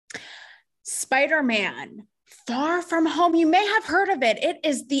Spider-Man Far From Home. You may have heard of it. It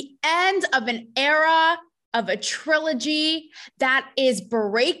is the end of an era of a trilogy that is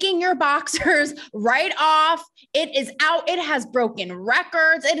breaking your boxers right off. It is out. It has broken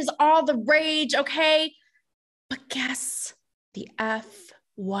records. It is all the rage. Okay. But guess the F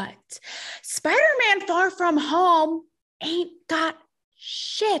what? Spider-Man Far From Home ain't got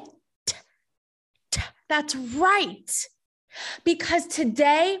shit. That's right. Because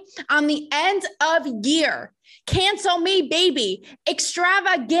today, on the end of year, Cancel Me Baby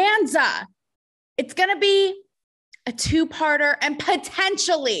extravaganza, it's going to be a two-parter and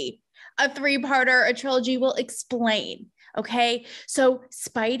potentially a three-parter, a trilogy. Will explain. Okay. So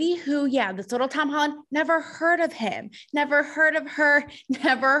Spidey, who, this little Tom Holland, never heard of him, never heard of her,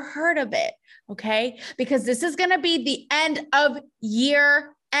 never heard of it. Okay. Because this is going to be the end of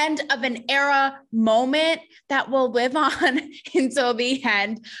year, end of an era moment that will live on until the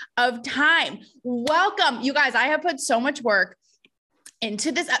end of time. Welcome, you guys. I have put so much work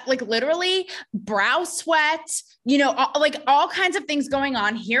into this, like literally brow sweat, all kinds of things going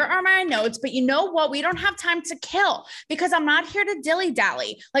on. Here are my notes, but you know what? We don't have time to kill because I'm not here to dilly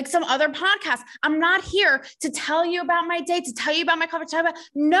dally like some other podcasts. I'm not here to tell you about my day, to tell you about my coffee.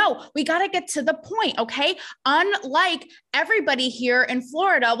 No, we got to get to the point. Okay. Unlike everybody here in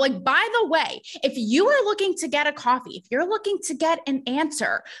Florida, like, by the way, if you are looking to get a coffee, if you're looking to get an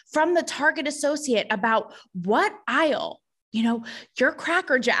answer from the Target associate about what aisle your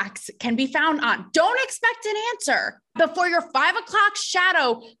Cracker Jacks can be found on, don't expect an answer before your 5 o'clock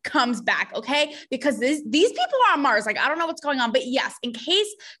shadow comes back, okay? Because these people are on Mars. Like, I don't know what's going on, but yes, in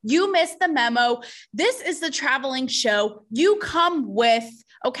case you missed the memo, this is the traveling show you come with,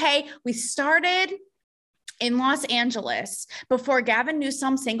 okay? We started in Los Angeles before Gavin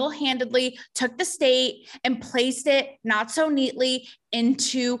Newsom single-handedly took the state and placed it not so neatly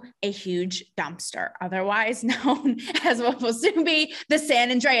into a huge dumpster, otherwise known as what was to be the San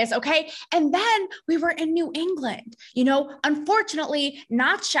Andreas, okay? And then we were in New England, unfortunately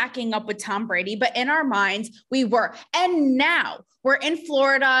not shacking up with Tom Brady, but in our minds we were. And now we're in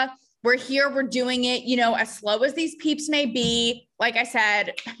Florida. We're here, we're doing it, as slow as these peeps may be. Like I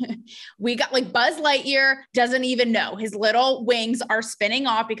said, we got like Buzz Lightyear doesn't even know. His little wings are spinning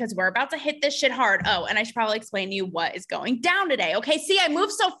off because we're about to hit this shit hard. Oh, and I should probably explain to you what is going down today. Okay, see, I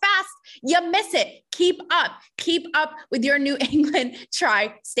move so fast, you miss it. Keep up with your New England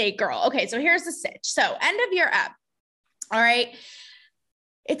tri-state girl. Okay, so here's the sitch. So end of year app. All right.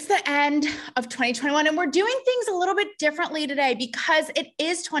 It's the end of 2021 and we're doing things a little bit differently today because it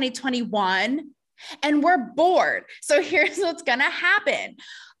is 2021 and we're bored. So here's what's going to happen.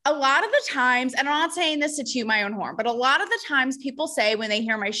 A lot of the times, and I'm not saying this to toot my own horn, but a lot of the times people say when they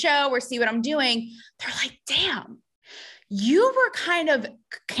hear my show or see what I'm doing, they're like, damn, you were kind of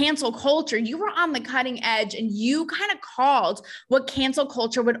cancel culture. You were on the cutting edge and you kind of called what cancel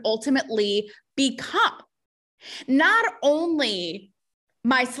culture would ultimately become. Not only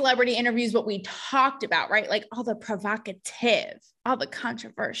my celebrity interviews, what we talked about, right? Like all the provocative, all the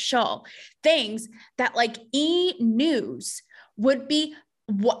controversial things that like E! News would be,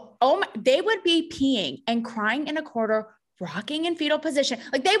 they would be peeing and crying in a corner, rocking in fetal position.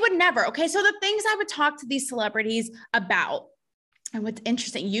 Like they would never. Okay. So the things I would talk to these celebrities about, and what's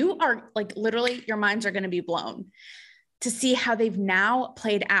interesting, you are like, literally your minds are going to be blown to see how they've now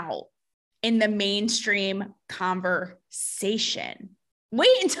played out in the mainstream conversation.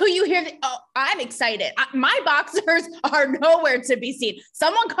 Wait until you hear I'm excited. My boxers are nowhere to be seen.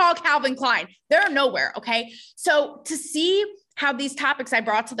 Someone call Calvin Klein. They're nowhere. Okay. So to see how these topics I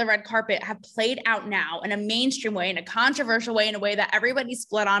brought to the red carpet have played out now in a mainstream way, in a controversial way, in a way that everybody's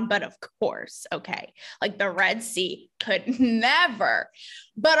split on, but of course, okay, like the Red Sea could never,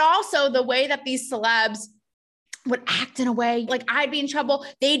 but also the way that these celebs would act in a way like I'd be in trouble,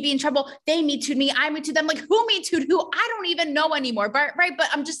 they'd be in trouble, they me too'd me, I me too'd them, like who me too'd who? I don't even know anymore, but right? But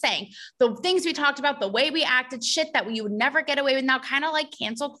I'm just saying the things we talked about, the way we acted, shit that we would never get away with now, kind of like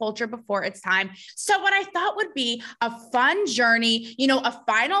cancel culture before its time. So what I thought would be a fun journey, a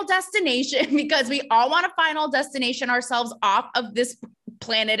final destination, because we all want a final destination ourselves off of this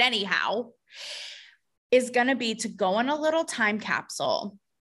planet anyhow, is going to be to go in a little time capsule.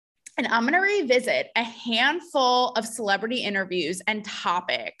 And I'm going to revisit a handful of celebrity interviews and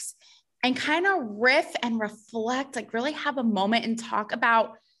topics and kind of riff and reflect, like really have a moment and talk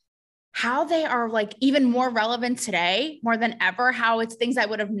about how they are like even more relevant today, more than ever, how it's things I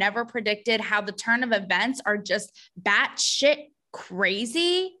would have never predicted, how the turn of events are just batshit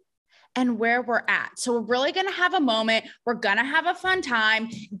crazy and where we're at. So we're really going to have a moment. We're going to have a fun time.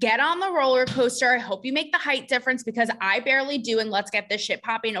 Get on the roller coaster. I hope you make the height difference because I barely do. And let's get this shit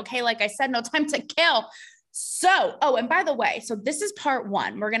popping. Okay. Like I said, no time to kill. So, oh, and by the way, so this is part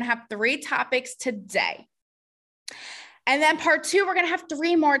one. We're going to have 3 topics today. And then part 2, we're going to have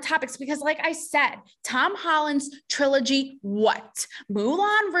 3 more topics because like I said, Tom Holland's trilogy, what?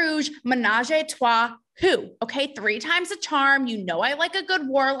 Moulin Rouge, Menage a Trois, who? Okay, 3 times a charm. You know I like a good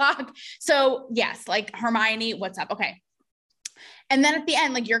warlock. So yes, like Hermione, what's up? Okay. And then at the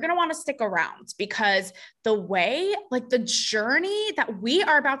end, like you're going to want to stick around because the way, like the journey that we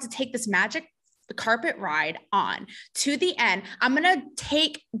are about to take this magic carpet ride on to the end, I'm going to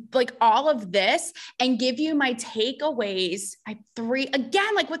take like all of this and give you my takeaways. I 3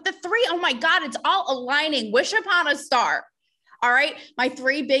 again, like with the 3, oh my God, it's all aligning. Wish upon a star. All right. My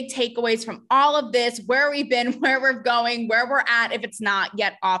 3 big takeaways from all of this, where we've been, where we're going, where we're at, if it's not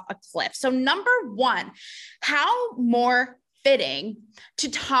yet off a cliff. So number 1, how more fitting to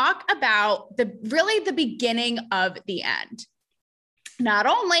talk about the beginning of the end. Not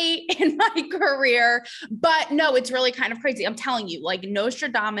only in my career, but no, it's really kind of crazy. I'm telling you, like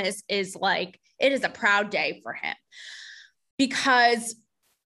Nostradamus is like, it is a proud day for him because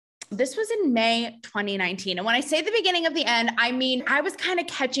this was in May 2019. And when I say the beginning of the end, I mean, I was kind of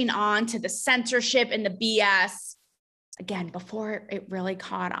catching on to the censorship and the BS again, before it really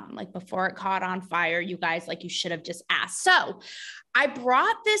caught on, like before it caught on fire, you guys, like you should have just asked. So I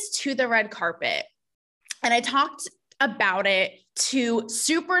brought this to the red carpet and I talked about it to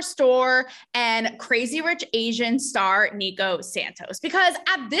Superstore and Crazy Rich Asian star Nico Santos. Because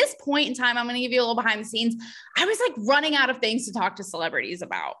at this point in time, I'm going to give you a little behind the scenes. I was like running out of things to talk to celebrities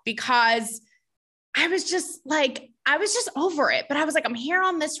about because I was just over it. But I was like, I'm here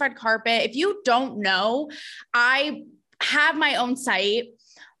on this red carpet. If you don't know, I have my own site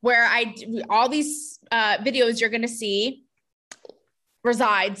where I do all these videos you're going to see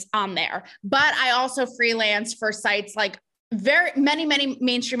resides on there. But I also freelance for sites like many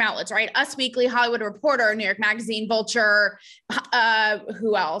mainstream outlets, right? Us Weekly, Hollywood Reporter, New York Magazine, Vulture,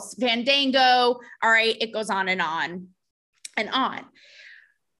 who else? Fandango. All right. It goes on and on and on.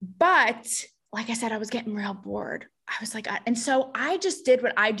 But like I said, I was getting real bored. I was like, and so I just did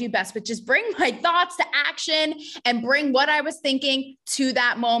what I do best, but just bring my thoughts to action and bring what I was thinking to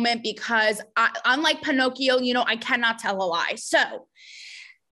that moment because unlike Pinocchio, I cannot tell a lie. So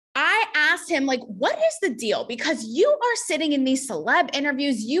I asked him, like, what is the deal? Because you are sitting in these celeb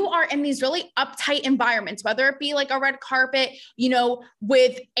interviews, you are in these really uptight environments, whether it be like a red carpet,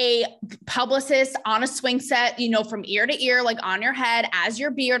 with a publicist on a swing set, from ear to ear, like on your head as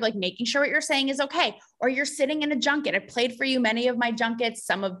your beard, like making sure what you're saying is okay. Or you're sitting in a junket. I played for you many of my junkets,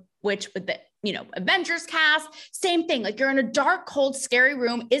 some of which with the Avengers cast, same thing. Like you're in a dark, cold, scary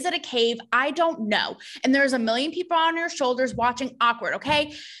room. Is it a cave? I don't know. And there's a million people on your shoulders watching awkward.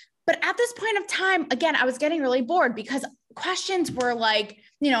 Okay. But at this point of time, again, I was getting really bored because questions were like,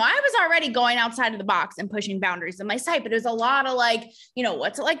 I was already going outside of the box and pushing boundaries on my site, but it was a lot of like,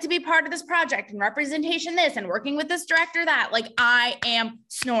 what's it like to be part of this project and representation this and working with this director that, like I am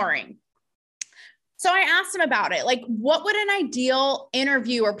snoring. So I asked him about it. Like, what would an ideal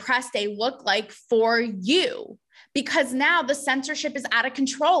interview or press day look like for you? Because now the censorship is out of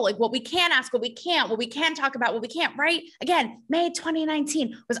control. Like what we can ask, what we can talk about, what we can't, right? Again, May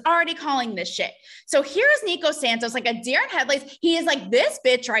 2019 was already calling this shit. So here's Nico Santos, like a deer in headlights. He is like this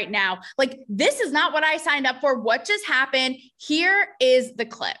bitch right now. Like, this is not what I signed up for. What just happened? Here is the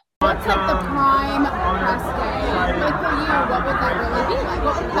clip. What's like the prime press day? Like for you, what would that really be like?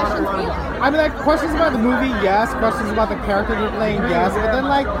 What would questions be like? I mean, like questions about the movie, yes. Questions about the character you're playing, yes. But then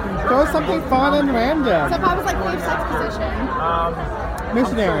like throw something fun and random. So if I was like Fave's sex position,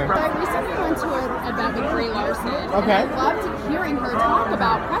 missionary. So I recently went to an event with Brie Larson. Okay. And I loved hearing her talk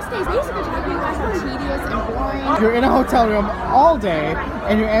about press days. Basically, talking about how tedious and boring. You're in a hotel room all day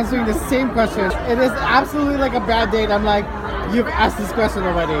and you're answering the same questions. It is absolutely like a bad date. I'm like, you've asked this question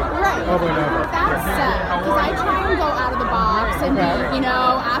already. Right. Over and over. That said, because I try and go out of the box and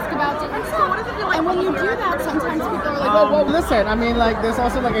ask about different stuff. And when you do that, sometimes people are like, well, listen, I mean, like, there's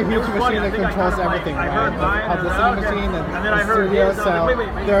also like a huge machine that controls everything, right? The publicity machine and the studio, so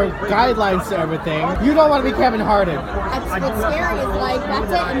there are guidelines to everything. You don't want to be Kevin Harden. That's what's scary is like,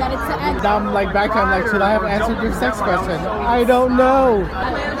 that's it, and then it's the end. Now I'm like back to, I'm like, should I have answered your sex question? I don't know.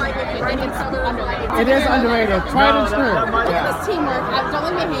 I think it's underrated. It is underrated. Try and true. Yeah. This teamwork.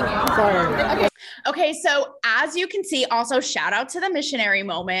 Don't leave me hanging. Sorry. Okay, so as you can see, also shout out to the missionary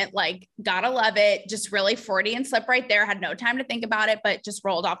moment. Like, gotta love it. Just really Freudian slip right there. Had no time to think about it, but just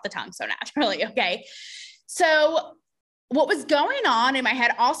rolled off the tongue so naturally. Okay. So what was going on in my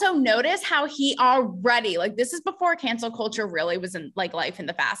head, also notice how he already, like, this is before cancel culture really was in like life in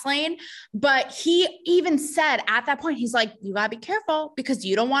the fast lane, but he even said at that point, he's like, you gotta be careful because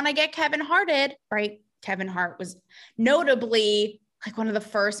you don't want to get Kevin Harted, right? Kevin Hart was notably like one of the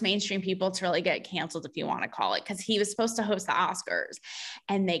first mainstream people to really get canceled, if you want to call it, because he was supposed to host the Oscars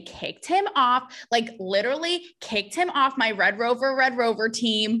and they kicked him off, like literally kicked him off my Red Rover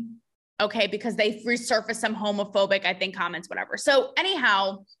team. Okay, because they resurfaced some homophobic, I think, comments, whatever. So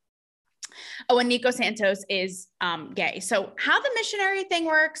anyhow, and Nico Santos is gay. So how the missionary thing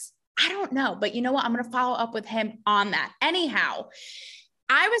works, I don't know. But you know what? I'm going to follow up with him on that. Anyhow,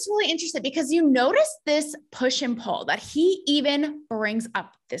 I was really interested because you notice this push and pull that he even brings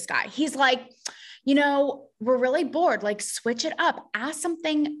up this guy. He's like, you know, we're really bored. Like, switch it up. Ask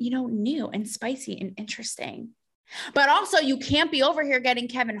something, you know, new and spicy and interesting. But also you can't be over here getting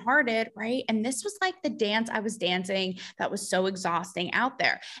Kevin Harted, right? And this was like the dance I was dancing that was so exhausting out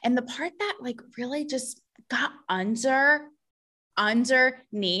there. And the part that like really just got underneath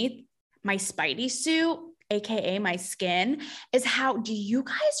my Spidey suit, AKA my skin, is how, do you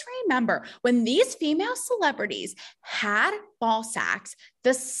guys remember when these female celebrities had ball sacks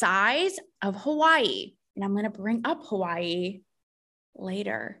the size of Hawaii? And I'm going to bring up Hawaii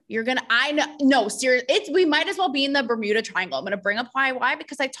later. No, seriously, we might as well be in the Bermuda Triangle. I'm going to bring up Hawaii. Why?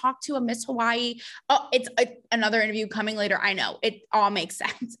 Because I talked to a Miss Hawaii. Oh, it's another interview coming later. I know it all makes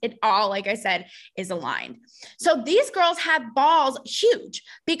sense. It all, like I said, is aligned. So these girls had balls huge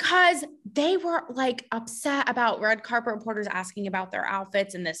because they were like upset about red carpet reporters asking about their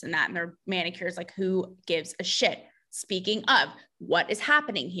outfits and this and that and their manicures. Like, who gives a shit? Speaking of, what is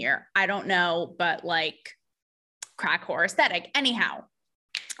happening here? I don't know, but like, crack whore aesthetic. Anyhow,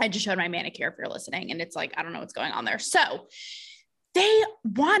 I just showed my manicure if you're listening, and it's like, I don't know what's going on there. So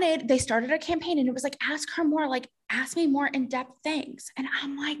they started a campaign and it was like, ask her more, like ask me more in-depth things. And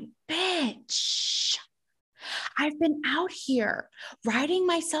I'm like, bitch, I've been out here riding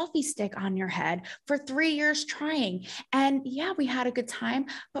my selfie stick on your head for 3 years trying. And yeah, we had a good time,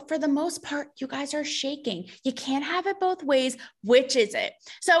 but for the most part, you guys are shaking. You can't have it both ways. Which is it?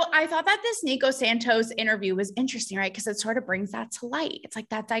 So I thought that this Nico Santos interview was interesting, right? Because it sort of brings that to light. It's like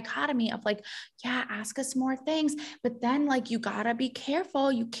that dichotomy of like, yeah, ask us more things, but then like, you gotta be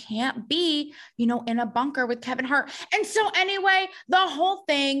careful. You can't be, you know, in a bunker with Kevin Hart. And so anyway, the whole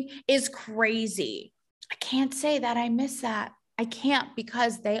thing is crazy. I can't say that I miss that. I can't,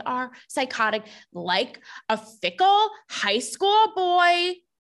 because they are psychotic, like a fickle high school boy.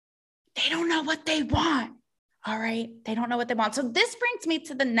 They don't know what they want. All right. They don't know what they want. So this brings me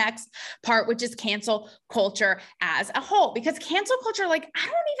to the next part, which is cancel culture as a whole, because cancel culture, like, I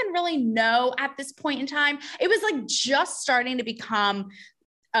don't even really know at this point in time. It was like just starting to become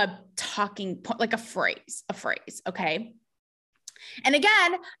a talking point, like a phrase. Okay. And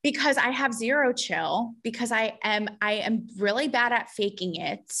again, because I have zero chill, because I am really bad at faking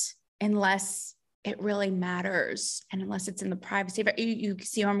it unless it really matters. And unless it's in the privacy, but you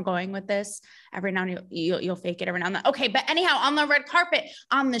see where I'm going with this. Every now and then you'll fake it every now and then. Okay. But anyhow, on the red carpet,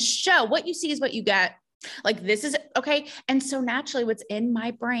 on the show, what you see is what you get. Like, this is okay. And so naturally what's in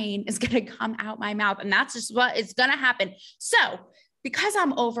my brain is going to come out my mouth. And that's just what is going to happen. So because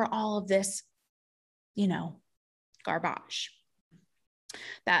I'm over all of this, you know, garbage,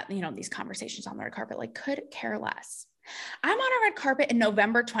 that, you know, these conversations on the red carpet, like, could care less. I'm on a red carpet in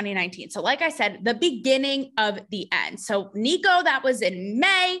November 2019. So like I said, the beginning of the end. So Nico, that was in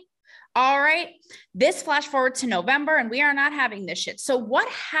May. All right. This flash forward to November, and we are not having this shit. So what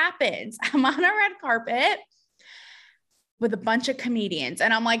happens? I'm on a red carpet with a bunch of comedians,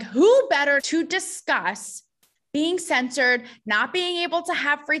 and I'm like, who better to discuss being censored, not being able to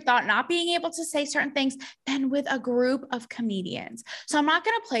have free thought, not being able to say certain things, than with a group of comedians. So I'm not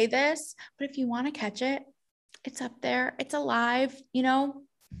going to play this, but if you want to catch it, it's up there. It's alive. You know,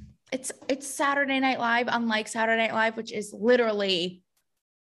 it's Saturday Night Live, unlike Saturday Night Live, which is literally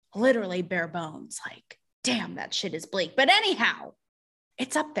bare bones. Like, damn, that shit is bleak. But anyhow,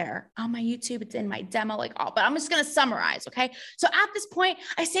 it's up there on my YouTube. It's in my demo, like all, but I'm just going to summarize. Okay. So at this point,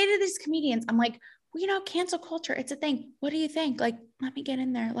 I say to these comedians, I'm like, well, you know, cancel culture, it's a thing. What do you think? Like, let me get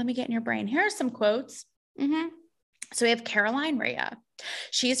in there. Let me get in your brain. Here are some quotes. So we have Caroline Rhea.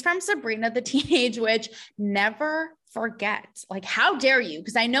 She's from Sabrina the Teenage Witch. Never forget. Like, how dare you?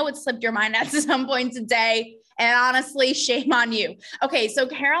 Because I know it slipped your mind at some point today. And honestly, shame on you. Okay, so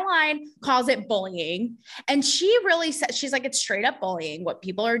Caroline calls it bullying. And she really said, she's like, it's straight up bullying, what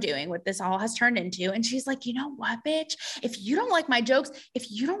people are doing, what this all has turned into. And she's like, you know what, bitch? If you don't like my jokes,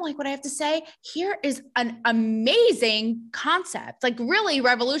 if you don't like what I have to say, here is an amazing concept, like really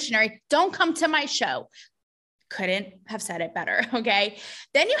revolutionary. Don't come to my show. Couldn't have said it better. Okay.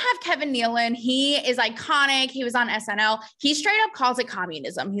 Then you have Kevin Nealon. He is iconic. He was on SNL. He straight up calls it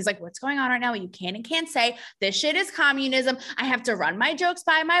communism. He's like, what's going on right now? You can and can't say this shit is communism. I have to run my jokes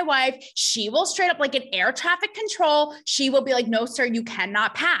by my wife. She will straight up like an air traffic control. She will be like, no, sir, you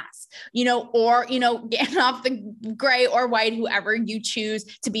cannot pass, or, get off the gray or white, whoever you choose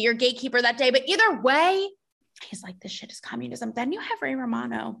to be your gatekeeper that day. But either way, he's like, this shit is communism. Then you have Ray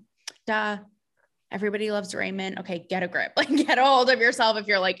Romano. Duh. Everybody loves Raymond. Okay, get a grip. Like, get a hold of yourself. If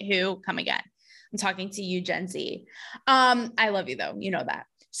you're like, who? Come again. I'm talking to you, Gen Z. I love you though. You know that.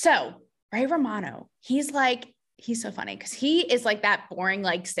 So Ray Romano, he's so funny because he is like that boring,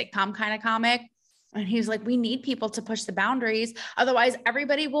 like sitcom kind of comic. And he's like, we need people to push the boundaries. Otherwise,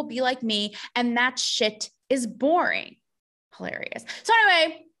 everybody will be like me. And that shit is boring. Hilarious. So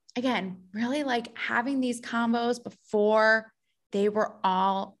anyway, again, really like having these combos before they were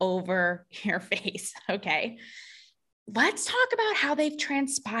all over your face. Okay. Let's talk about how they've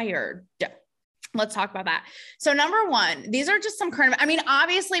transpired. Let's talk about that. So number one, these are just some current,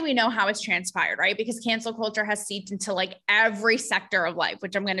 obviously we know how it's transpired, right? Because cancel culture has seeped into like every sector of life,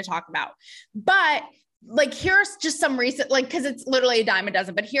 which I'm going to talk about. But like, here's just some recent, like, cause it's literally a dime a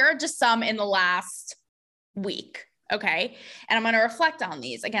dozen, but here are just some in the last week. Okay. And I'm going to reflect on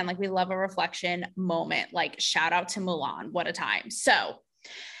these again. Like we love a reflection moment, like shout out to Mulan. What a time. So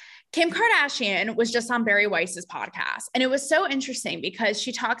Kim Kardashian was just on Barry Weiss's podcast. And it was so interesting because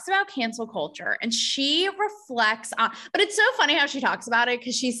she talks about cancel culture and she reflects on, but it's so funny how she talks about it.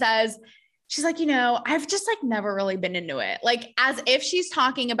 Cause she says, she's like, I've just like never really been into it. Like as if she's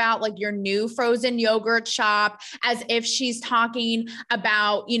talking about like your new frozen yogurt shop, as if she's talking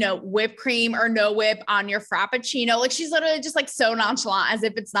about, whipped cream or no whip on your Frappuccino. Like she's literally just like so nonchalant as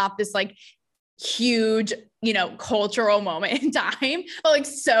if it's not this like huge, cultural moment in time, but like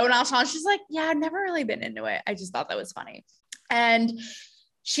so nonchalant. She's like, yeah, I've never really been into it. I just thought that was funny. And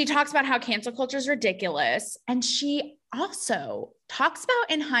she talks about how cancel culture is ridiculous. And she also talks about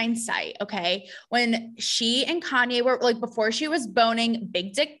in hindsight, okay, when she and Kanye were like, before she was boning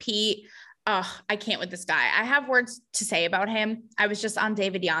Big Dick Pete. I can't with this guy. I have words to say about him. I was just on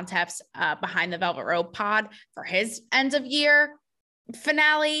David Yontef's Behind the Velvet Rope pod for his end of year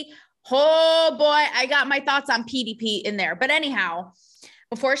finale. Oh boy, I got my thoughts on PDP in there. But anyhow,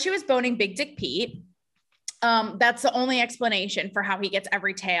 before she was boning Big Dick Pete, that's the only explanation for how he gets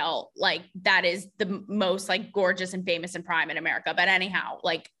every tail. Like that is the most like gorgeous and famous and prime in America. But anyhow,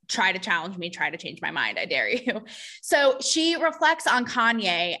 like try to challenge me, try to change my mind. I dare you. So she reflects on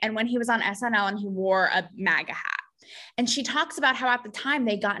Kanye and when he was on SNL and he wore a MAGA hat. And she talks about how at the time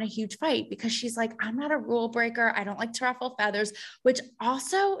they got in a huge fight because she's like, I'm not a rule breaker. I don't like to ruffle feathers, which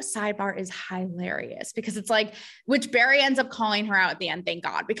also sidebar is hilarious because it's like, which Barry ends up calling her out at the end. Thank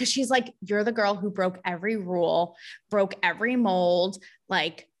God, because she's like, you're the girl who broke every rule, broke every mold,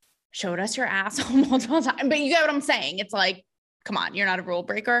 like showed us your asshole multiple times. But you get what I'm saying? It's like, come on, you're not a rule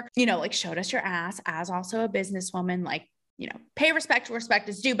breaker, like showed us your ass as also a businesswoman, like, pay respect where respect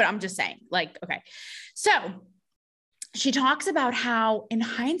is due. But I'm just saying like, okay. So she talks about how in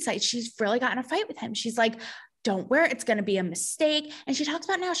hindsight, she's really gotten a fight with him. She's like, don't wear it. It's going to be a mistake. And she talks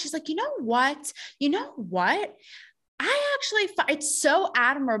about now, she's like, you know what? I actually, it's so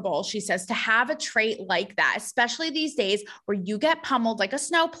admirable, she says, to have a trait like that, especially these days where you get pummeled like a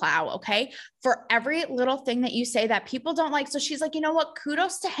snowplow, okay, for every little thing that you say that people don't like. So she's like, you know what?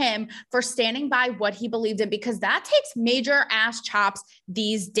 Kudos to him for standing by what he believed in, because that takes major ass chops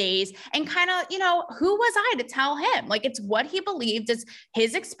these days. And kind of, who was I to tell him? Like, it's what he believed, it's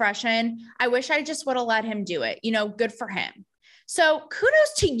his expression. I wish I just would have let him do it. Good for him. So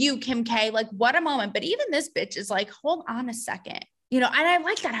kudos to you, Kim K. Like, what a moment. But even this bitch is like, hold on a second, and I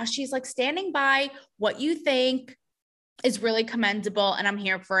like that, how she's like standing by what you think is really commendable. And I'm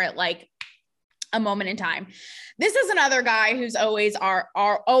here for it. Like a moment in time. This is another guy who's always are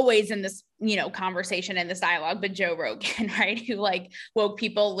always in this, conversation in this dialogue, but Joe Rogan, right? Who like woke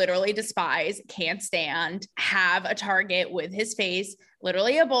people literally despise, can't stand, have a target with his face,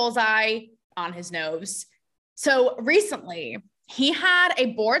 literally a bullseye on his nose. So recently, he had a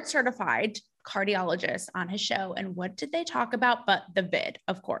board certified cardiologist on his show. And what did they talk about? But the vid,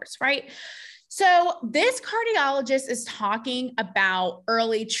 of course, right? So this cardiologist is talking about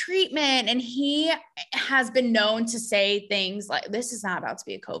early treatment, and he has been known to say things like, this is not about to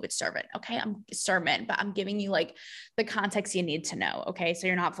be a COVID sermon. Okay. But I'm giving you like the context you need to know. Okay. So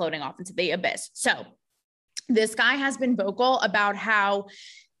you're not floating off into the abyss. So this guy has been vocal about how,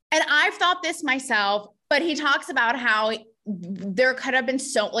 and I've thought this myself, but he talks about how there could have been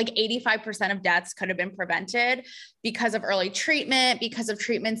like 85% of deaths could have been prevented because of early treatment, because of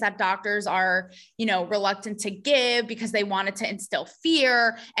treatments that doctors are, reluctant to give because they wanted to instill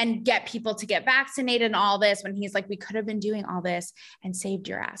fear and get people to get vaccinated and all this, when he's like, we could have been doing all this and saved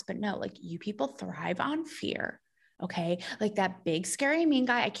your ass. But no, like, you people thrive on fear. Okay. Like that big, scary, mean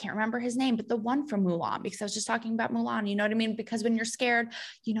guy. I can't remember his name, but the one from Mulan, because I was just talking about Mulan, you know what I mean? Because when you're scared,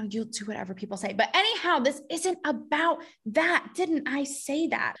 you'll do whatever people say. But anyhow, this isn't about that. Didn't I say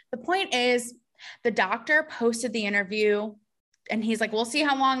that? The point is, the doctor posted the interview and he's like, we'll see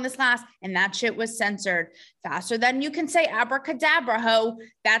how long this lasts. And that shit was censored faster than you can say abracadabra, ho.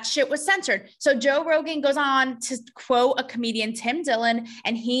 That shit was censored. So Joe Rogan goes on to quote a comedian, Tim Dillon,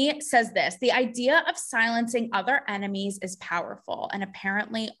 and he says this: the idea of silencing other enemies is powerful and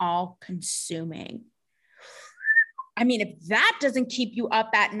apparently all consuming. I mean, if that doesn't keep you up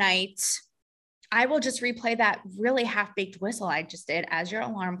at night, I will just replay that really half-baked whistle I just did as your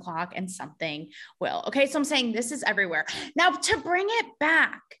alarm clock, and something will. Okay, so I'm saying this is everywhere. Now, to bring it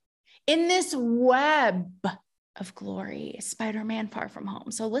back in this web of glory, Spider-Man Far From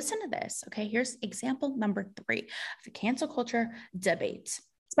Home. So listen to this, okay? Here's example number 3 of the cancel culture debate.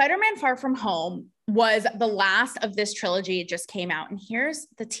 Spider-Man Far From Home was the last of this trilogy. It just came out. And here's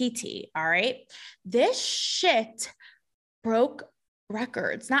the TT, all right? This shit broke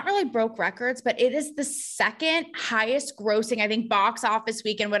records, not really broke records, but it is the second highest grossing, I think, box office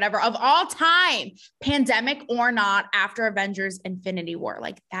weekend, whatever, of all time, pandemic or not, after Avengers Infinity War.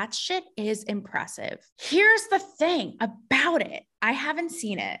 Like, that shit is impressive. Here's the thing about it. I haven't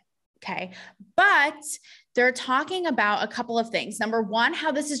seen it. Okay. But they're talking about a couple of things. Number one,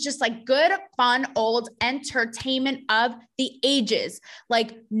 how this is just like good, fun, old entertainment of the ages,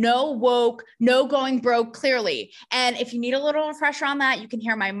 like no woke, no going broke, clearly. And if you need a little refresher on that, you can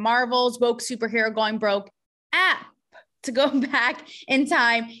hear my Marvel's Woke Superhero Going Broke app to go back in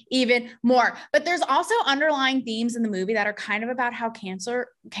time even more. But there's also underlying themes in the movie that are kind of about how cancel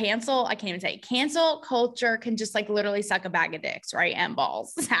culture can just like literally suck a bag of dicks, right? And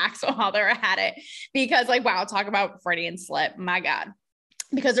balls, sacks while they're at it. Because like, wow, talk about Freudian slip, my God.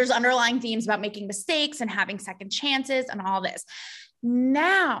 Because there's underlying themes about making mistakes and having second chances and all this.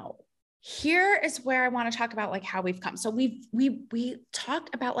 Now, here is where I want to talk about like how we've come. So we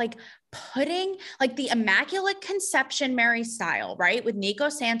talked about like putting like the Immaculate Conception Mary style, right? With Nico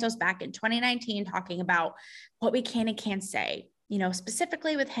Santos back in 2019, talking about what we can and can't say,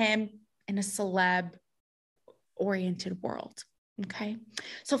 specifically with him in a celeb oriented world. Okay.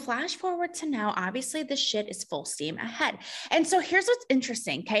 So flash forward to now, obviously this shit is full steam ahead. And so here's what's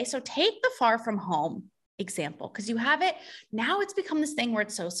interesting. Okay. So take the Far From Home example, because you have it now, it's become this thing where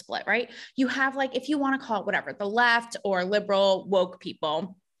it's so split, right? You have like, if you want to call it whatever, the left or liberal woke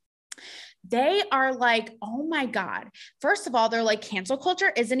people, they are like, oh my God. First of all, they're like, cancel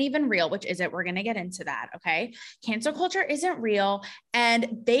culture isn't even real, which isn't, we're going to get into that. Okay. Cancel culture isn't real.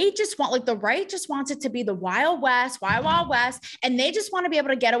 And they just want, like, the right just wants it to be the Wild West, and they just want to be able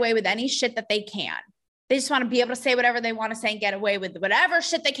to get away with any shit that they can. They just want to be able to say whatever they want to say and get away with whatever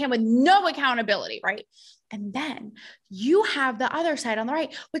shit they can with no accountability, right? And then you have the other side on the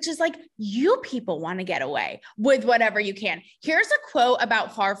right, which is like, you people want to get away with whatever you can. Here's a quote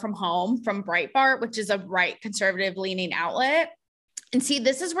about Far From Home from Breitbart, which is a right conservative leaning outlet. And see,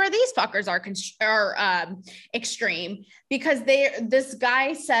 this is where these fuckers are extreme, because this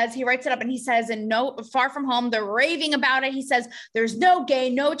guy says, he writes it up and he says, in Far From Home, they're raving about it. He says, there's no gay,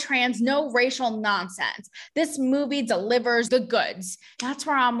 no trans, no racial nonsense. This movie delivers the goods. That's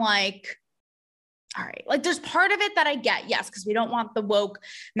where I'm like, all right, like there's part of it that I get. Yes. Cause we don't want the woke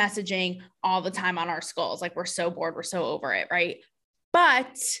messaging all the time on our skulls. Like, we're so bored. We're so over it. Right.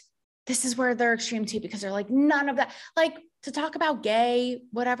 But this is where they're extreme too, because they're like, none of that, like, to talk about gay,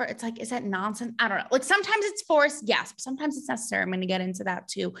 whatever. It's like, is that nonsense? I don't know. Like, sometimes it's forced. Yes. But sometimes it's necessary. I'm going to get into that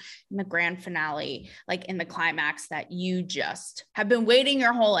too in the grand finale, like in the climax that you just have been waiting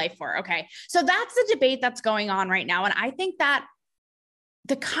your whole life for. Okay. So that's the debate that's going on right now. And I think that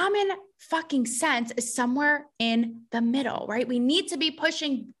the common fucking sense is somewhere in the middle, right? We need to be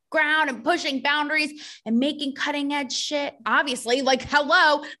pushing ground and pushing boundaries and making cutting edge shit. Obviously, like,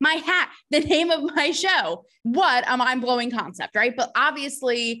 hello, my hat, the name of my show. What a mind-blowing concept, right? But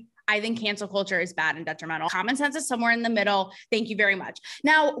obviously, I think cancel culture is bad and detrimental. Common sense is somewhere in the middle. Thank you very much.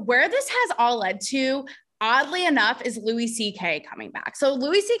 Now, where this has all led to, oddly enough, is Louis C.K. coming back. So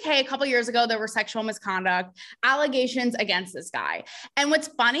Louis C.K., a couple of years ago, there were sexual misconduct allegations against this guy. And what's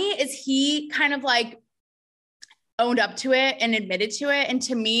funny is he kind of like owned up to it and admitted to it. And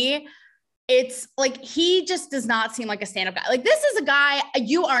to me, it's like, he just does not seem like a stand-up guy. Like, this is a guy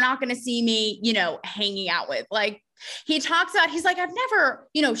you are not going to see me, hanging out with. Like, He talks about, he's like, I've never,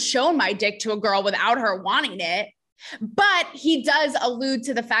 shown my dick to a girl without her wanting it. But he does allude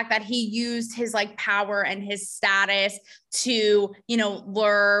to the fact that he used his like power and his status to,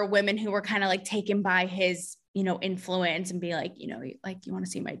 lure women who were kind of like taken by his, influence and be like, like, you want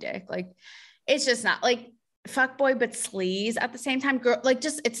to see my dick? Like, it's just not like fuckboy, but sleaze at the same time. Girl, like,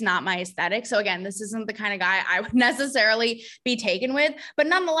 just, it's not my aesthetic. So again, this isn't the kind of guy I would necessarily be taken with, but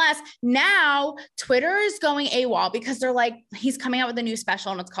nonetheless, now Twitter is going AWOL because they're like, he's coming out with a new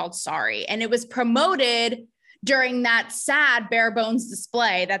special and it's called Sorry. And it was promoted during that sad bare bones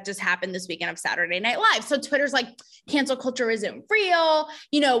display that just happened this weekend of Saturday Night Live. So Twitter's like, cancel culture isn't real.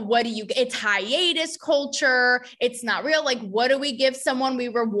 It's hiatus culture. It's not real. Like, what do we give someone? We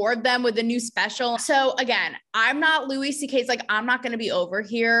reward them with a new special. So again, I'm not Louis C.K.'s like, I'm not going to be over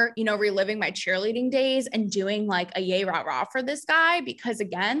here, reliving my cheerleading days and doing like a yay rah rah for this guy. Because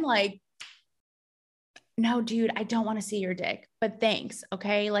again, like, no, dude, I don't want to see your dick, but thanks.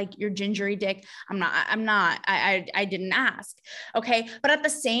 Okay. Like your gingery dick. I didn't ask. Okay. But at the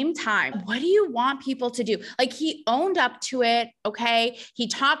same time, what do you want people to do? Like he owned up to it. Okay. He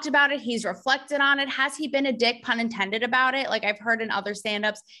talked about it. He's reflected on it. Has he been a dick, pun intended, about it? Like I've heard in other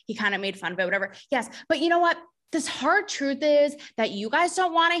stand-ups, he kind of made fun of it, whatever. Yes. But you know what? This hard truth is that you guys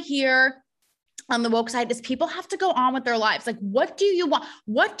don't want to hear on the woke side is people have to go on with their lives. Like, what do you want?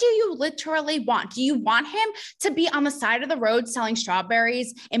 What do you literally want? Do you want him to be on the side of the road selling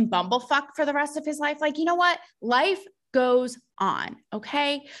strawberries in Bumblefuck for the rest of his life? Like, you know what? Life goes on.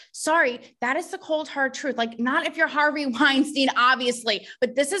 Okay. Sorry. That is the cold, hard truth. Like, not if you're Harvey Weinstein, obviously,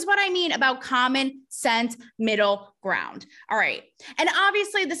 but this is what I mean about common sense, middle ground. All right. And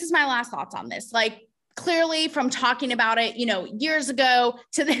obviously this is my last thoughts on this. Like, clearly from talking about it, years ago,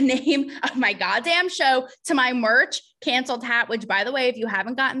 to the name of my goddamn show, to my merch, Canceled Hat, which by the way, if you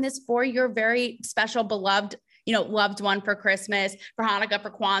haven't gotten this for your very special, beloved, loved one for Christmas, for Hanukkah, for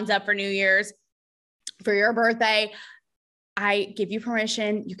Kwanzaa, for New Year's, for your birthday, I give you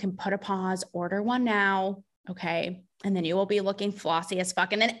permission. You can put a pause, order one now. Okay. And then you will be looking flossy as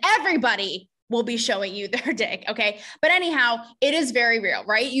fuck. And then everybody will be showing you their dick. Okay. But anyhow, it is very real,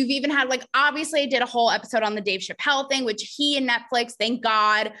 right? You've even had obviously I did a whole episode on the Dave Chappelle thing, which he and Netflix, thank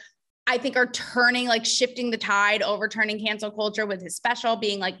God, I think are shifting the tide, overturning cancel culture with his special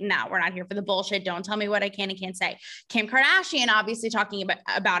being like, no, we're not here for the bullshit. Don't tell me what I can and can't say. Kim Kardashian, obviously talking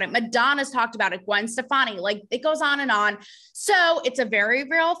about it. Madonna's talked about it. Gwen Stefani, like it goes on and on. So it's a very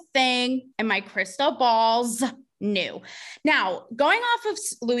real thing. And my crystal balls knew. Now, going off of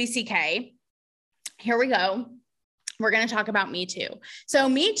Louis C.K., here we go. We're going to talk about Me Too. So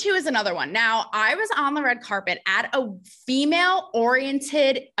Me Too is another one. Now, I was on the red carpet at a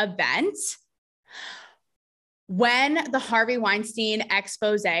female-oriented event when the Harvey Weinstein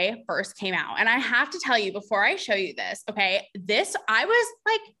expose first came out. And I have to tell you, before I show you this, okay, I was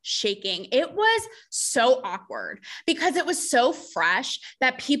like shaking. It was so awkward because it was so fresh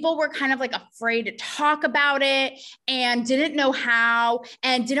that people were kind of like afraid to talk about it and didn't know how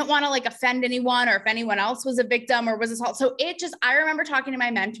and didn't want to like offend anyone or if anyone else was a victim or was assaulted. So I remember talking to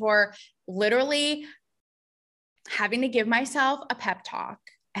my mentor, literally having to give myself a pep talk.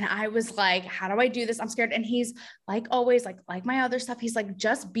 And I was like, how do I do this? I'm scared. And he's like, always like my other stuff. He's like,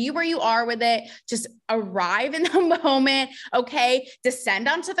 just be where you are with it. Just arrive in the moment. Okay. Descend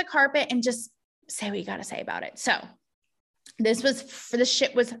onto the carpet and just say what you got to say about it. So the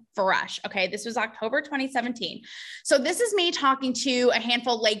shit was fresh. Okay. This was October 2017. So this is me talking to a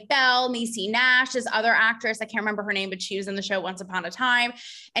handful, Lake Bell, Niecy Nash, this other actress. I can't remember her name, but she was in the show Once Upon a Time.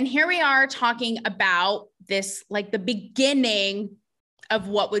 And here we are talking about this, like the beginning of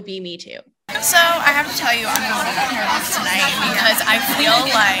what would be Me Too. So I have to tell you, I'm a little bit nervous tonight because I feel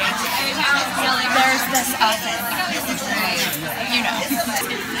like there's this outfit, It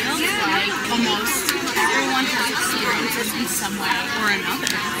feels like almost everyone has experiences in some way or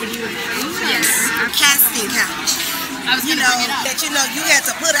another. Would you agree? Yes, our casting couch. You had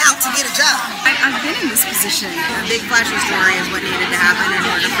to put out to get a job. I've been in this position. A big flashing story is what needed to happen in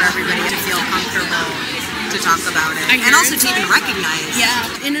order for everybody to feel comfortable to talk about it. And also to even recognize. Yeah.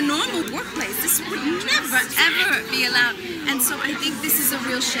 In a normal workplace, this would never, ever be allowed. And so I think this is a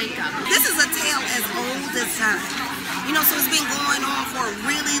real shakeup. This is a tale as old as time. So it's been going on for a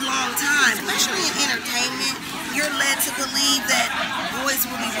really long time. Especially in entertainment, you're led to believe that boys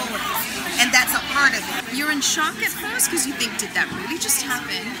will be boys. And that's a part of it. You're in shock at first because you think, did that really just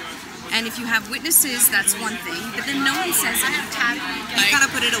happen? And if you have witnesses, that's one thing. But then no one says it. You kind of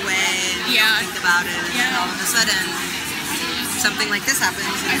put it away and don't think about it. And all of a sudden, something like this happens.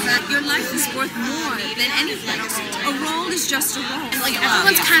 Your life is worth more than anything. A role is just a role. Like,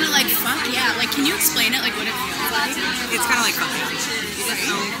 everyone's kind of like, fuck yeah. Like, can you explain it? Like, what it feels like? It's kind of like fuck yeah.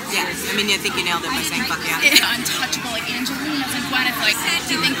 Yeah, I mean, I think you nailed it by saying fuck yeah. Untouchable, like Angelina and Gwyneth. Like,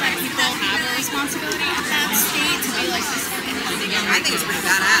 do you think that people have a responsibility at that state to be like this? I think it's pretty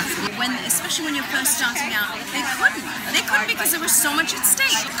badass. Especially when you're first starting out, they couldn't. They couldn't because there was so much at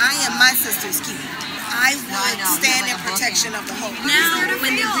stake. I am my sister's keeper. I would stand in protection of the whole. Now,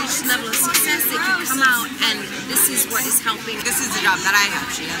 when they reach this level of success, they can come out and this is what is helping. This is the job that I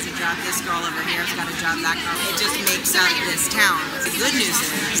have. She has a job. This girl over here has got a job. That girl. It just makes up this town. The good news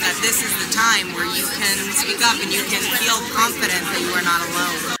is that this is the time where you can speak up and you can feel confident that you are not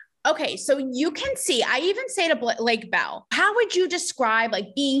alone. Okay, so you can see, I even say to Lake Bell, how would you describe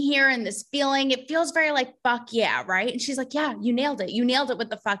like being here and this feeling? It feels very like, fuck yeah, right? And she's like, yeah, you nailed it. You nailed it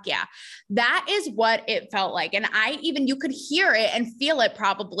with the fuck yeah. That is what it felt like. And you could hear it and feel it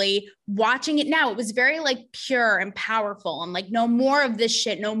probably watching it now. It was very like pure and powerful and like, no more of this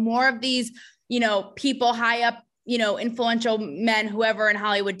shit, no more of these, people high up, influential men, whoever in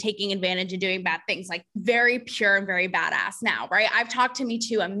Hollywood taking advantage and doing bad things, like very pure and very badass now, right? I've talked to Me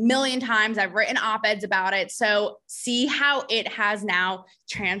Too a million times. I've written op-eds about it. So see how it has now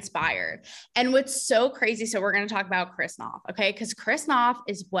transpired. And what's so crazy, so we're going to talk about Chris Noth, okay? Because Chris Noth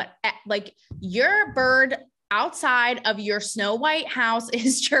is what, like your bird outside of your Snow White house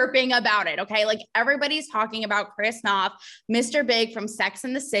is chirping about it. Okay. Like everybody's talking about Chris Noth, Mr. Big from Sex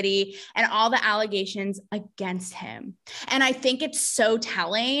and the City, and all the allegations against him. And I think it's so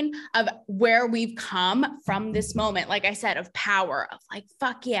telling of where we've come from this moment, like I said, of power, of like,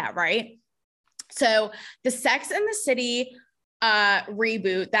 fuck yeah. Right. So the Sex and the City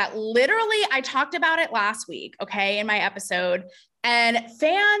reboot that literally I talked about it last week. Okay. In my episode, and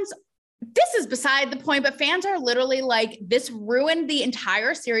fans, this is beside the point, but fans are literally like, this ruined the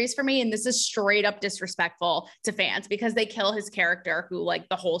entire series for me. And this is straight up disrespectful to fans because they kill his character who like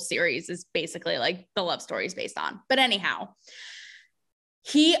the whole series is basically like the love story is based on. But anyhow,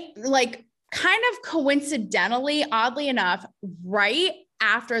 he like kind of coincidentally, oddly enough, right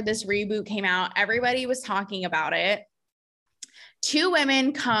after this reboot came out, everybody was talking about it. 2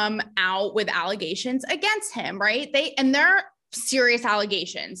 women come out with allegations against him, right? They're serious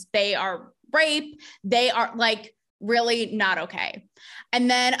allegations. They are rape. They are like really not okay.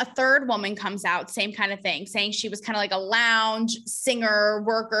 And then a 3rd woman comes out, same kind of thing, saying she was kind of like a lounge singer,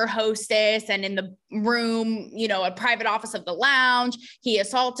 worker, hostess. And in the room, a private office of the lounge, he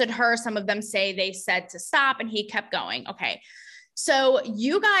assaulted her. Some of them say they said to stop and he kept going. Okay. So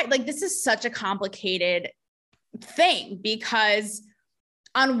you guys, like, this is such a complicated thing because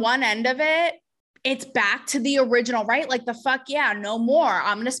on one end of it, it's back to the original, right? Like the fuck yeah, no more.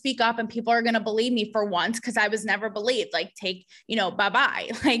 I'm going to speak up and people are going to believe me for once because I was never believed. Like take,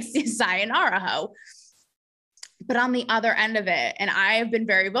 bye-bye, like sayonara ho. But on the other end of it, and I have been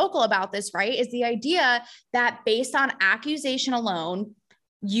very vocal about this, right, is the idea that based on accusation alone,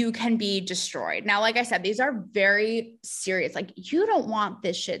 you can be destroyed. Now, like I said, these are very serious. Like you don't want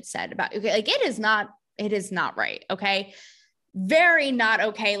this shit said about, okay, like it is not right. Okay. Very not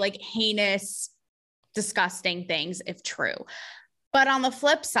okay. Like heinous, disgusting things if true. But on the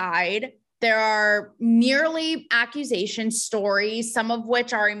flip side, there are merely accusation stories, some of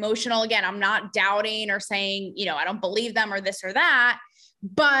which are emotional. Again, I'm not doubting or saying, I don't believe them or this or that,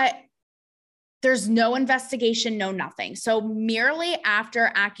 but there's no investigation, no nothing. So merely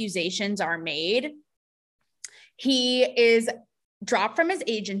after accusations are made, he is dropped from his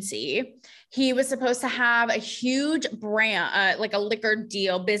agency. He was supposed to have a huge brand, like a liquor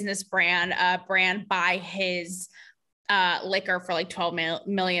deal, business brand by his liquor for like 12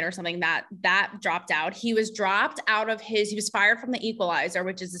 million or something that dropped out. He was dropped out of he was fired from The Equalizer,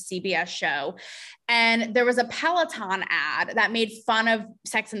 which is a CBS show. And there was a Peloton ad that made fun of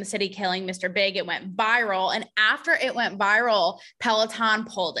Sex and the City killing Mr. Big. It went viral. And after it went viral, Peloton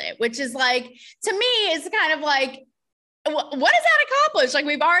pulled it, which is like, to me, it's kind of like, what does that accomplish? Like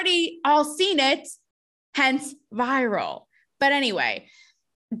we've already all seen it, hence viral. But anyway,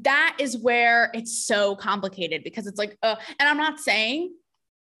 that is where it's so complicated because it's like, and I'm not saying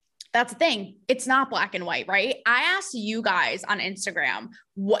that's the thing. It's not black and white, right? I asked you guys on Instagram,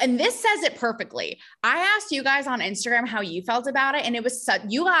 and this says it perfectly. I asked you guys on Instagram how you felt about it. And it was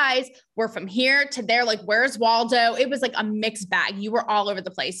you guys were from here to there, like, where's Waldo? It was like a mixed bag. You were all over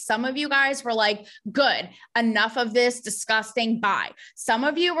the place. Some of you guys were like, good, enough of this, disgusting, bye. Some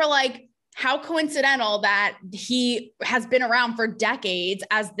of you were like, how coincidental that he has been around for decades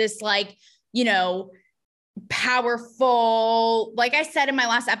as this, like, powerful. Like I said in my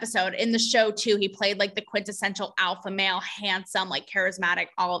last episode, in the show too, he played like the quintessential alpha male, handsome, like charismatic,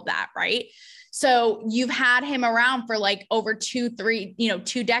 all of that, right? So you've had him around for like over 2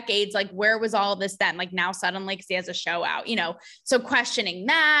 decades. Like, where was all of this then? Like now suddenly, because he has a show out, so questioning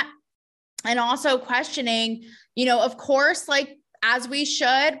that, and also questioning, of course, like as we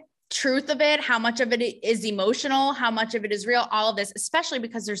should, truth of it, how much of it is emotional, how much of it is real, all of this, especially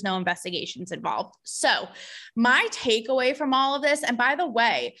because there's no investigations involved. So my takeaway from all of this, and by the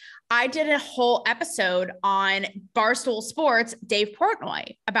way, I did a whole episode on Barstool Sports, Dave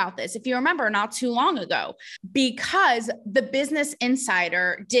Portnoy, about this, if you remember, not too long ago, because the Business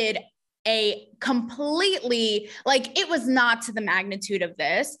Insider did a completely, like, it was not to the magnitude of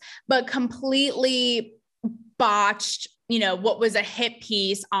this, but completely botched, what was a hit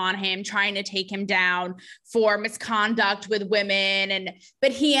piece on him, trying to take him down for misconduct with women.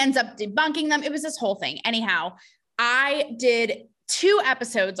 But he ends up debunking them. It was this whole thing. Anyhow, I did 2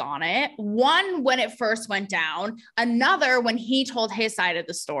 episodes on it. One when it first went down, another when he told his side of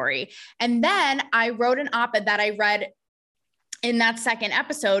the story. And then I wrote an op-ed that I read in that second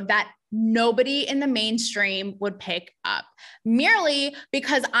episode that nobody in the mainstream would pick up, merely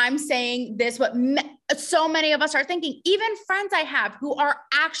because I'm saying this, what so many of us are thinking, even friends I have who are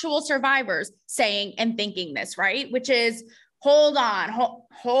actual survivors saying and thinking this, right? Which is, hold on,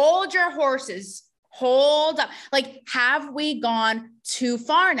 hold your horses, hold up. Like, have we gone too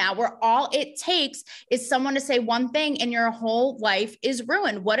far now, where all it takes is someone to say one thing and your whole life is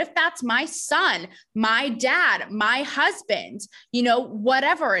ruined? What if that's my son, my dad, my husband,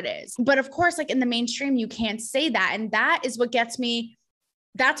 whatever it is? But of course, like in the mainstream, you can't say that. And that is what gets me.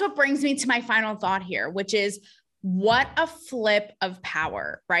 That's what brings me to my final thought here, which is, what a flip of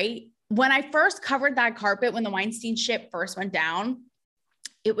power, right? When I first covered that carpet, when the Weinstein shit first went down,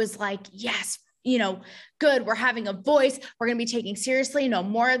 it was like, yes, good. We're having a voice. We're going to be taking seriously. No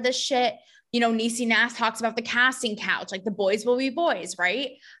more of this shit. Niecy Nass talks about the casting couch, like the boys will be boys,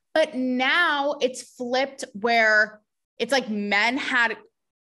 right? But now it's flipped, where it's like men had,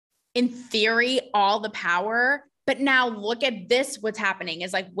 in theory, all the power. But now look at this. What's happening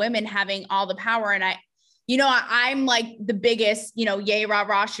is like women having all the power. And I'm like the biggest, yay, rah,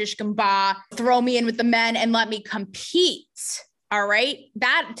 rah, shish, gamba, throw me in with the men and let me compete. All right.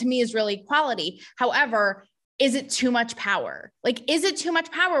 That to me is really equality. However, is it too much power? Like, is it too much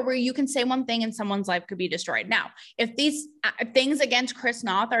power where you can say one thing and someone's life could be destroyed? Now, if these things against Chris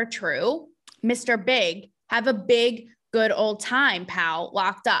Noth are true, Mr. Big, have a big, good old time, pal,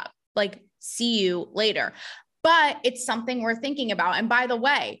 locked up. Like, see you later. But it's something we're thinking about. And by the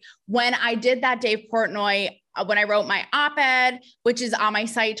way, when I did that Dave Portnoy, when I wrote my op-ed, which is on my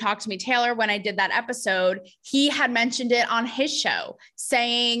site, Talk to Me Taylor, when I did that episode, he had mentioned it on his show,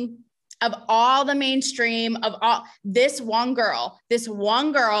 saying, of all the mainstream, of all, this one girl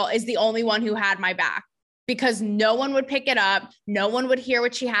is the only one who had my back, because no one would pick it up. No one would hear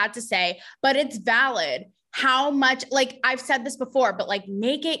what she had to say, but it's valid. How much, like I've said this before, but like,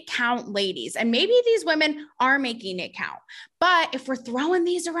 make it count, ladies. And maybe these women are making it count. But if we're throwing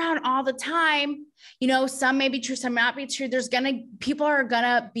these around all the time, some may be true, some may not be true. People are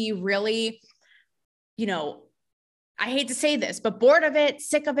gonna be really, I hate to say this, but bored of it,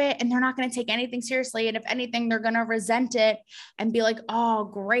 sick of it, and they're not going to take anything seriously. And if anything, they're going to resent it and be like, oh,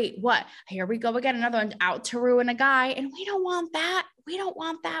 great. What? Here we go again. Another one out to ruin a guy. And we don't want that. We don't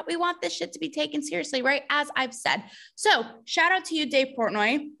want that. We want this shit to be taken seriously, right? As I've said. So shout out to you, Dave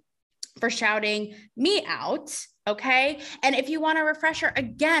Portnoy, for shouting me out. Okay. And if you want a refresher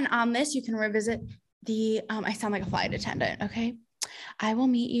again on this, you can revisit I sound like a flight attendant. Okay. I will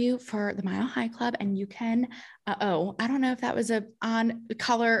meet you for the Mile High Club, and you can, I don't know if that was an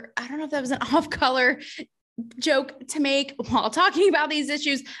off-color joke to make while talking about these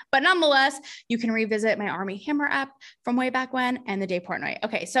issues, but nonetheless, you can revisit my Army Hammer app from way back when and the Dave Portnoy.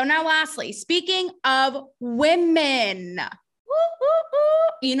 Okay, so now lastly, speaking of women,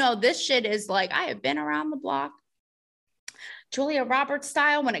 this shit is like, I have been around the block, Julia Roberts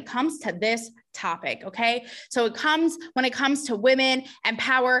style, when it comes to this topic. Okay. So when it comes to women and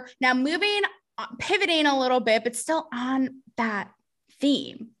power. Now pivoting a little bit, but still on that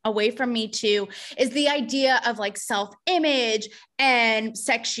theme, away from Me Too, is the idea of like self-image and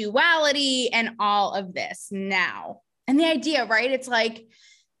sexuality and all of this now. And the idea, right? It's like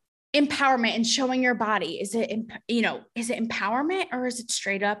empowerment and showing your body. Is it empowerment, or is it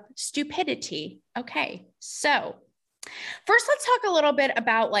straight up stupidity? Okay. So first, let's talk a little bit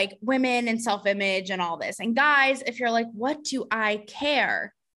about like women and self-image and all this. And guys, if you're like, what do I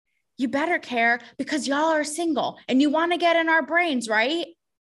care? You better care, because y'all are single and you want to get in our brains, right?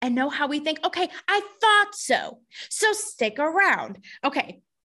 and know how we think? Okay, I thought so. So stick around. Okay.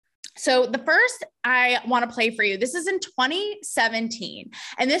 So the first I want to play for you, this is in 2017.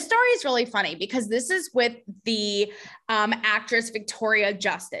 And this story is really funny because this is with the actress Victoria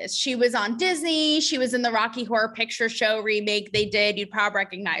Justice. She was on Disney. She was in the Rocky Horror Picture Show remake they did. You'd probably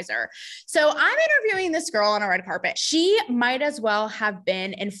recognize her. So I'm interviewing this girl on a red carpet. She might as well have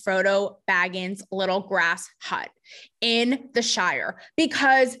been in Frodo Baggins' little grass hut in the Shire,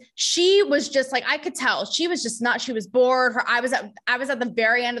 because she was just like, I could tell she was just not, she was bored. I was at the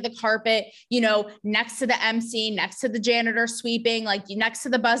very end of the carpet, you know, next to the MC, next to the janitor sweeping, like next to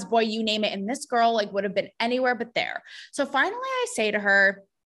the busboy, you name it. And this girl like would have been anywhere but there. So finally I say to her,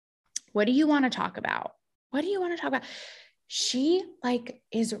 what do you want to talk about? What do you want to talk about? She like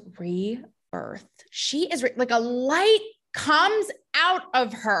is rebirthed. She is like a light comes out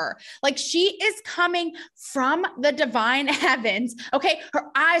of her. Like she is coming from the divine heavens. Okay.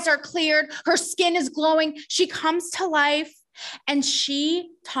 Her eyes are cleared. Her skin is glowing. She comes to life and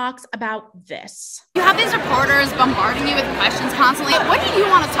she talks about this. You have these reporters bombarding you with questions constantly. What do you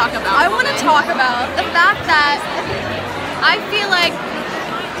want to talk about? I want to talk about the fact that I feel like,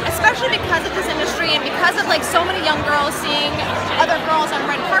 especially because of this industry and because of like so many young girls seeing other girls on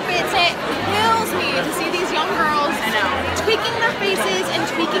red carpets, it kills me to see these young girls tweaking their faces and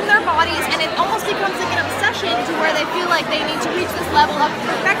tweaking their bodies, and it almost becomes like an obsession to where they feel like they need to reach this level of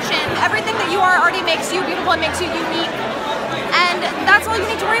perfection. Everything that you are already makes you beautiful and makes you unique, and that's all you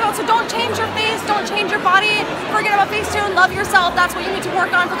need to worry about. So don't change your face, don't change your body, forget about Facetune, love yourself. That's what you need to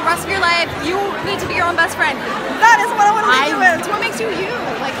work on for the rest of your life. You need to be your own best friend. That is what I want to make you with. It's what makes you you.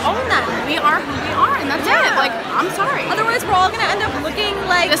 Like, own that. We are who we are, and that's it. Like, I'm sorry. Otherwise, we're all gonna end up looking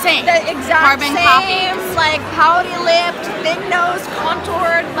like the same, the exact carbon same, copies. like pouty lipped, thin nosed,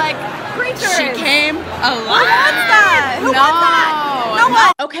 contoured, like creatures. She came alive. Who wants that? Who wants that? No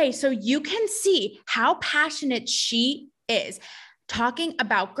one. Okay, so you can see how passionate she is. Talking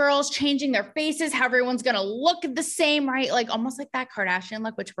about girls changing their faces, how everyone's going to look the same, right? Like almost like that Kardashian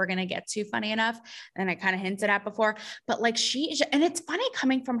look, which we're going to get to, funny enough. And I kind of hinted at before, but like she is, and it's funny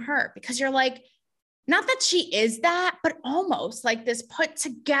coming from her because you're like, not that she is that, but almost like this put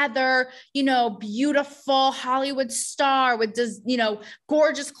together, you know, beautiful Hollywood star with, you know,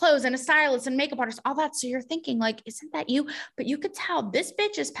 gorgeous clothes and a stylist and makeup artist, all that. So you're thinking like, isn't that you? But you could tell this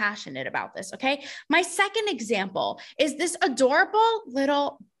bitch is passionate about this. Okay. My second example is this adorable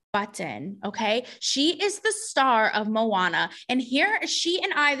little Button. Okay. She is the star of Moana. And here she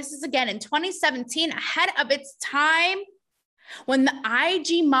and I, this is again in 2017, ahead of its time, when the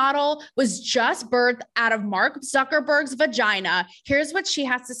IG model was just birthed out of Mark Zuckerberg's vagina. Here's what she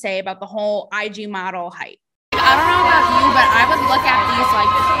has to say about the whole IG model hype. I don't know about you, but I would look at these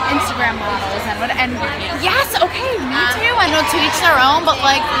like Instagram models and yes, okay, me too. I know to each their own, but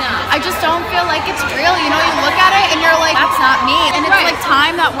like I just don't feel like it's real. You know, you look at it and you're like, that's not me. And it's like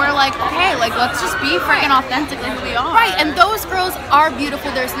time that we're like, okay, like let's just be freaking authentically who we are. Right, and those girls are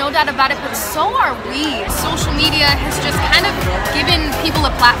beautiful. There's no doubt about it, but so are we. Social media has just kind of given people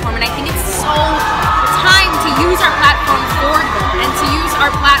a platform, and I think it's so time to use our platform for good and to use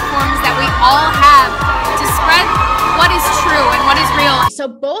our platforms that we all have to spread what is true and what is real. So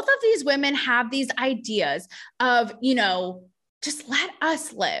both of these women have these ideas of, you know, just let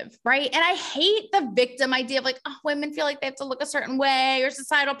us live, right? And I hate the victim idea of like, oh, women feel like they have to look a certain way or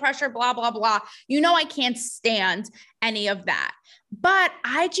societal pressure, blah, blah, blah. You know, I can't stand any of that. But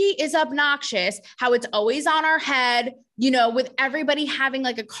IG is obnoxious, how it's always on our head, you know, with everybody having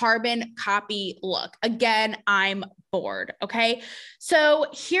like a carbon copy look. Again, I'm bored. Okay. So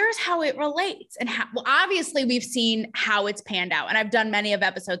here's how it relates and how, well, obviously we've seen how it's panned out, and I've done many of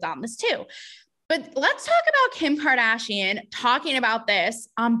episodes on this too. But let's talk about Kim Kardashian talking about this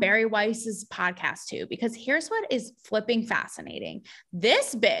on Barry Weiss's podcast too, because here's what is flipping fascinating.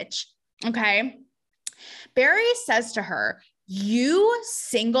 This bitch, okay, Barry says to her, you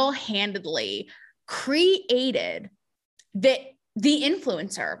single-handedly created the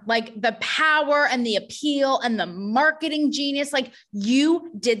influencer, like the power and the appeal and the marketing genius. Like you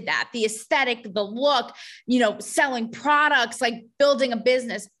did that, the aesthetic, the look, you know, selling products, like building a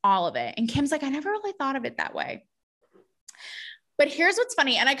business, all of it. And Kim's like, I never really thought of it that way. But here's what's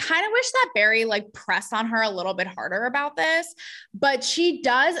funny. And I kind of wish that Barry like pressed on her a little bit harder about this, but she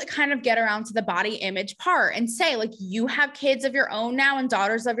does kind of get around to the body image part and say like, you have kids of your own now and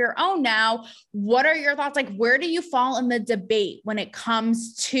daughters of your own now. What are your thoughts? Like, where do you fall in the debate when it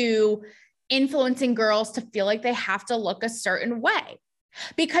comes to influencing girls to feel like they have to look a certain way?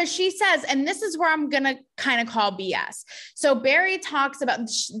 Because she says, and this is where I'm going to kind of call BS. So Barry talks about,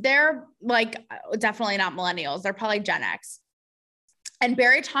 they're like, definitely not millennials. They're probably Gen X. And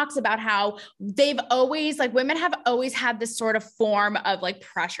Barry talks about how they've always, like, women have always had this sort of form of like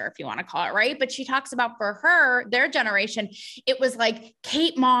pressure, if you want to call it, right? But she talks about for her, their generation, it was like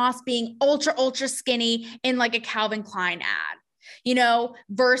Kate Moss being ultra, ultra skinny in like a Calvin Klein ad, you know,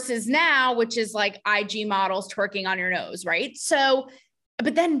 versus now, which is like IG models twerking on your nose, right? So,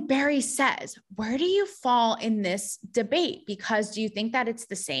 but then Barry says, where do you fall in this debate? Because do you think that it's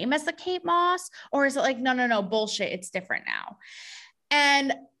the same as the Kate Moss, or is it like, no, bullshit, it's different now?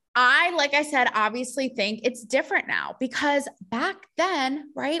 And I, like I said, obviously think it's different now, because back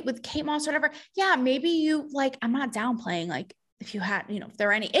then, right, with Kate Moss, whatever, yeah, maybe you like, I'm not downplaying, like if you had, you know, if there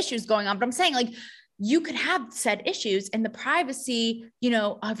are any issues going on, but I'm saying like, you could have said issues in the privacy, you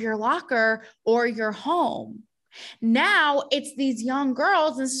know, of your locker or your home. Now it's these young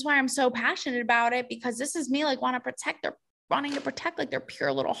girls. And this is why I'm so passionate about it, because this is me like wanting to protect like their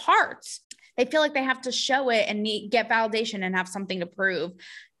pure little hearts. They feel like they have to show it and get validation and have something to prove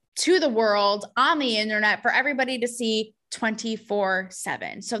to the world on the internet for everybody to see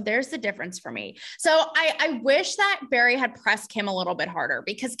 24/7. So there's the difference for me. So I wish that Barry had pressed Kim a little bit harder,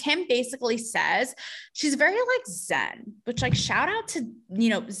 because Kim basically says she's very like Zen, which like shout out to, you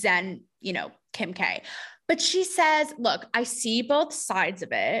know, Zen, you know, Kim K. But she says, look, I see both sides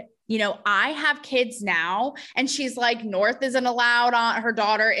of it. You know, I have kids now, and she's like, North isn't allowed on, her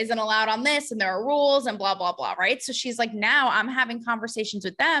daughter isn't allowed on this, and there are rules and blah, blah, blah, right? So she's like, now I'm having conversations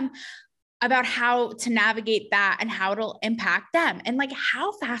with them about how to navigate that and how it'll impact them. And like,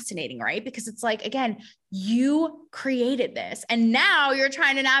 how fascinating, right? Because it's like, again, you created this, and now you're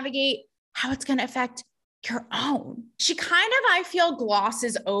trying to navigate how it's going to affect your own. She kind of, I feel,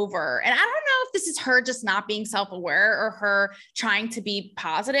 glosses over. And I don't know if this is her just not being self-aware or her trying to be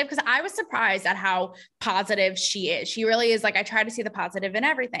positive, because I was surprised at how positive she is. She really is. Like, I try to see the positive in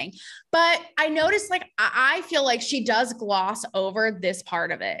everything, but I noticed, like, I feel like she does gloss over this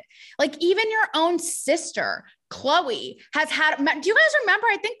part of it. Like, even your own sister, Khloe, has had, do you guys remember?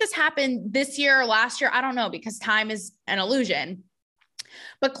 I think this happened this year or last year. I don't know, because time is an illusion.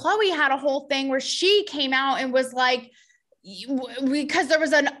 But Khloe had a whole thing where she came out and was like, because there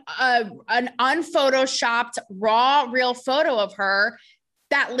was an unphotoshopped raw real photo of her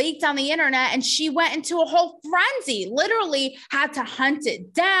that leaked on the internet, and she went into a whole frenzy, literally had to hunt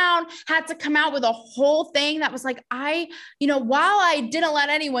it down, had to come out with a whole thing that was like, while I didn't let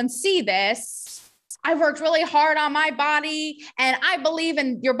anyone see this, I worked really hard on my body, and I believe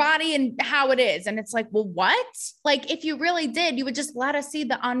in your body and how it is. And it's like, well, what? Like, if you really did, you would just let us see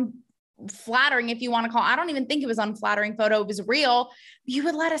the unflattering, if you want to call it. I don't even think it was unflattering photo. It was real. You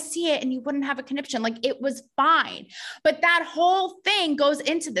would let us see it and you wouldn't have a conniption. Like, it was fine. But that whole thing goes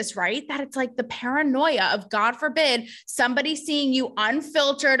into this, right? That it's like the paranoia of, God forbid, somebody seeing you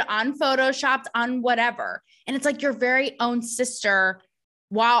unfiltered, unphotoshopped, whatever. And it's like your very own sister,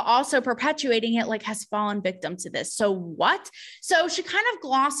 while also perpetuating it, like, has fallen victim to this. So what? So she kind of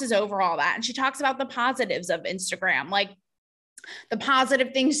glosses over all that. And she talks about the positives of Instagram, like the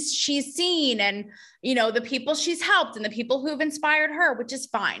positive things she's seen, and, you know, the people she's helped and the people who've inspired her, which is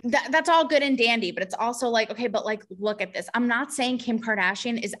fine. That's all good and dandy, but it's also like, okay, but like, look at this. I'm not saying Kim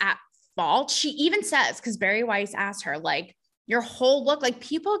Kardashian is at fault. She even says, because Barry Weiss asked her, like, your whole look, like,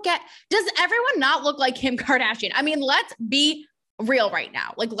 does everyone not look like Kim Kardashian? I mean, let's be real right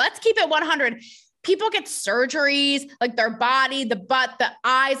now. Like, let's keep it 100. People get surgeries, like their body, the butt, the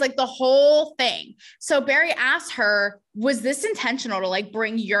eyes, like the whole thing. So Barry asked her, was this intentional to like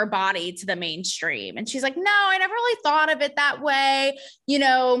bring your body to the mainstream? And she's like, no, I never really thought of it that way. You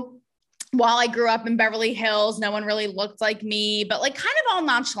know, while I grew up in Beverly Hills, no one really looked like me, but like kind of all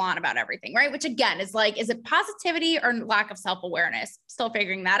nonchalant about everything, right? Which again is like, is it positivity or lack of self-awareness? Still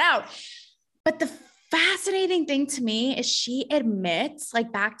figuring that out. But the fascinating thing to me is she admits,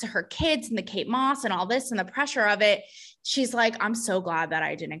 like, back to her kids and the Kate Moss and all this and the pressure of it. She's like, I'm so glad that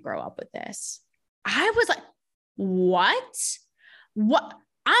I didn't grow up with this. I was like, what?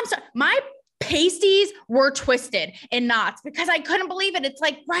 I'm sorry. My pasties were twisted in knots because I couldn't believe it. It's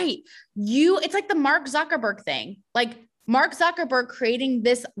like, right. It's like the Mark Zuckerberg thing. Like, Mark Zuckerberg creating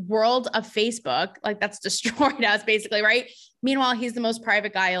this world of Facebook, like, that's destroyed us basically, right? Meanwhile, he's the most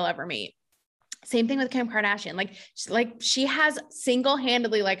private guy you'll ever meet. Same thing with Kim Kardashian. Like she has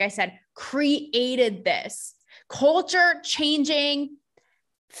single-handedly, like I said, created this culture changing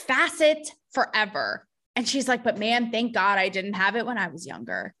facet forever. And she's like, but man, thank God I didn't have it when I was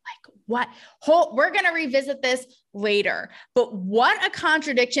younger. Like, what? We're going to revisit this later, but what a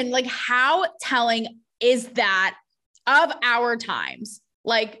contradiction. Like, how telling is that of our times?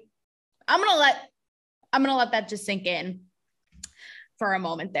 Like, I'm going to let that just sink in for a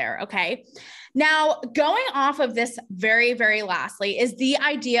moment there. Okay. Now, going off of this very, very lastly is the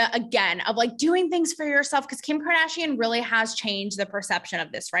idea again of like doing things for yourself, because Kim Kardashian really has changed the perception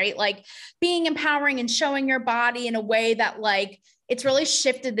of this, right? Like being empowering and showing your body in a way that like, it's really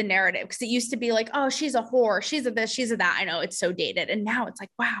shifted the narrative, because it used to be like, oh, she's a whore, she's a this, she's a that. I know it's so dated. And now it's like,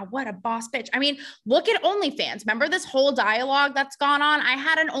 wow, what a boss bitch. I mean, look at OnlyFans. Remember this whole dialogue that's gone on? I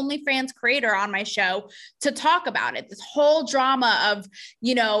had an OnlyFans creator on my show to talk about it. This whole drama of,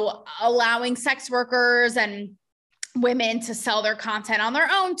 you know, allowing sex workers and women to sell their content on their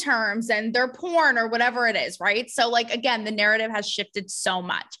own terms and their porn or whatever it is, right? So like, again, the narrative has shifted so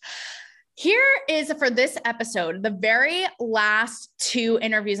much. Here is for this episode, the very last 2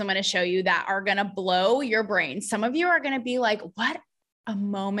 interviews I'm going to show you that are going to blow your brain. Some of you are going to be like, what a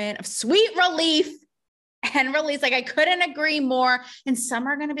moment of sweet relief and release. Like I couldn't agree more. And some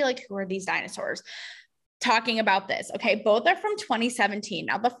are going to be like, who are these dinosaurs talking about this? Okay. Both are from 2017.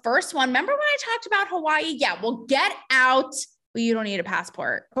 Now the first one, remember when I talked about Hawaii? Yeah. Well, get out. Well, you don't need a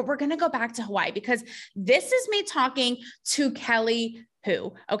passport, but we're going to go back to Hawaii because this is me talking to Kelly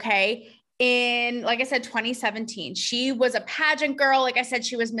Hu. Okay. In, like I said, 2017, she was a pageant girl. Like I said,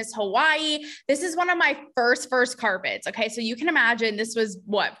 she was Miss Hawaii. This is one of my first carpets. Okay. So you can imagine this was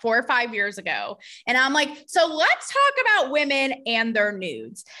what, 4 or 5 years ago. And I'm like, so let's talk about women and their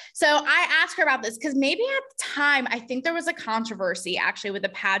nudes. So I asked her about this because maybe at the time, I think there was a controversy actually with the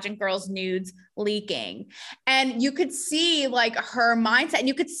pageant girls' nudes leaking. And you could see like her mindset and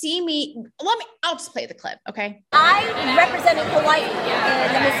you could see me, I'll just play the clip. Okay. I represented Hawaii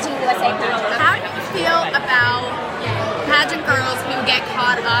in the Miss Teen USA. How do you feel about pageant girls who get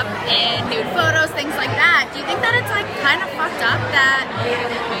caught up in nude photos, things like that? Do you think that it's like kind of fucked up that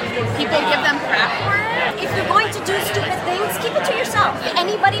people give them crap for it? If you're going to do stupid things, keep it to yourself.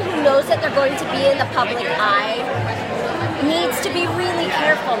 Anybody who knows that they're going to be in the public eye needs to be really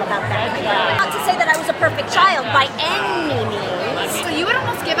careful about that. Not to say that I was a perfect child by any means. So you would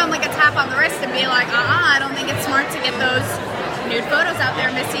almost give them like a tap on the wrist and be like, I don't think it's smart to get those nude photos out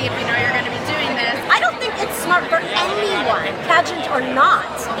there, Missy, if you know you're going to be doing this. I don't think it's smart for anyone, pageant or not,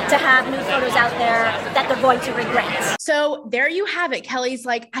 to have nude photos out there that they're going to regret. So there you have it. Kelly's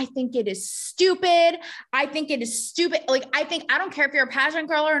like, I think it is stupid. I think it is stupid. Like, I don't care if you're a pageant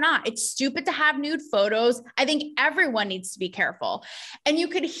girl or not. It's stupid to have nude photos. I think everyone needs to be careful. And you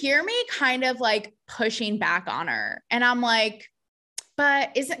could hear me kind of like pushing back on her. And I'm like,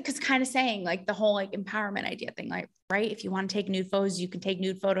 but isn't, because kind of saying like the whole like empowerment idea thing, like, right? If you want to take nude photos, you can take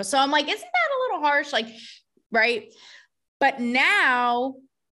nude photos. So I'm like, isn't that a little harsh? Like, right. But now,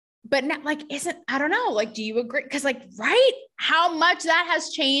 like, I don't know. Like, do you agree? Cause like, right. How much that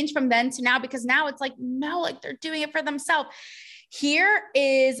has changed from then to now, because now it's like, no, like they're doing it for themselves. Here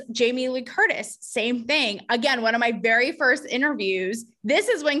is Jamie Lee Curtis. Same thing. Again, one of my very first interviews. This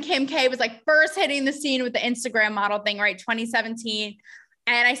is when Kim K was like first hitting the scene with the Instagram model thing, right? 2017.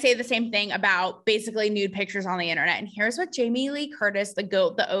 And I say the same thing about basically nude pictures on the internet. And here's what Jamie Lee Curtis, the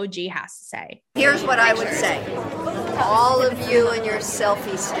GOAT, the OG, has to say. Here's what I would say. All of you and your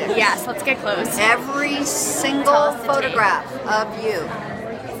selfie sticks. Yes, let's get close. Every single photograph of you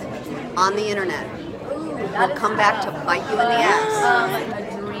on the internet will come back to bite you in the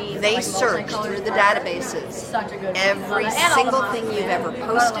ass. They search through the databases every single thing you've ever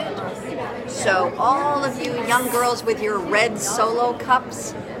posted. So all of you young girls with your red Solo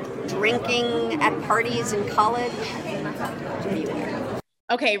cups, drinking at parties in college, beware.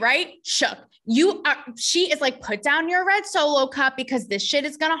 Okay, right? Shook. She is like, put down your red Solo cup because this shit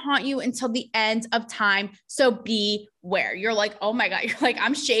is going to haunt you until the end of time. So beware. You're like, oh my God. You're like,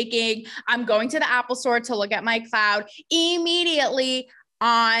 I'm shaking. I'm going to the Apple store to look at my cloud immediately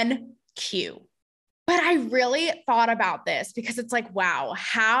on cue. But I really thought about this because it's like, wow,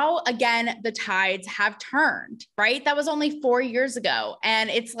 how again, the tides have turned, right? That was only 4 years ago. And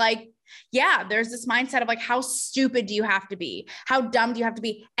it's like, yeah, there's this mindset of like, how stupid do you have to be? How dumb do you have to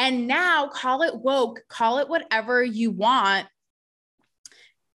be? And now call it woke, call it whatever you want.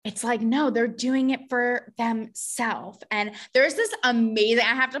 It's like, no, they're doing it for themselves. And there's this amazing,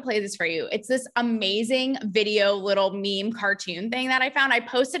 I have to play this for you. It's this amazing video, little meme cartoon thing that I found. I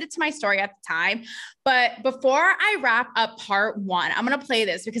posted it to my story at the time. But before I wrap up part 1, I'm going to play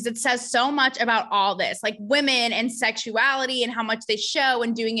this because it says so much about all this, like women and sexuality and how much they show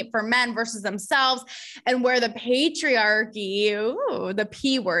and doing it for men versus themselves, and where the patriarchy, the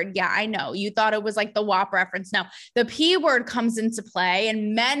P word. Yeah, I know. You thought it was like the WAP reference. No, the P word comes into play,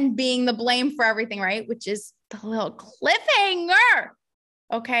 and men being the blame for everything, right? Which is the little cliffhanger.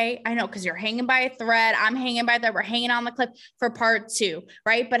 Okay. I know, because you're hanging by a thread. I'm hanging by a thread. We're hanging on the cliff for part 2,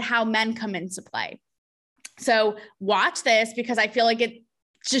 right? But how men come into play. So watch this because I feel like it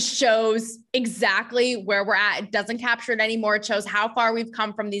just shows exactly where we're at. It doesn't capture it anymore. It shows how far we've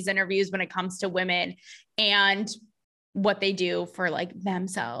come from these interviews when it comes to women and what they do for like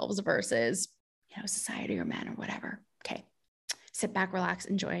themselves versus, society or men or whatever. Okay. Sit back, relax,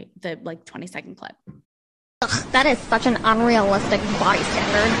 enjoy the 20-second clip. Ugh, that is such an unrealistic body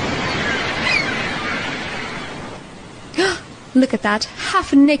standard. Look at that.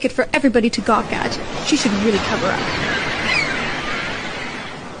 Half naked for everybody to gawk at. She should really cover up.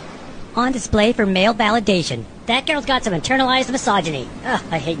 On display for male validation. That girl's got some internalized misogyny. Ugh,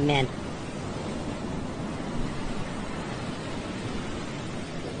 I hate men.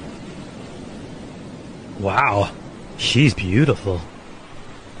 Wow, she's beautiful.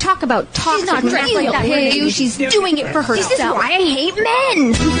 Talk about toxic. She's not dressed like that for you. She's doing it for herself. This is why I hate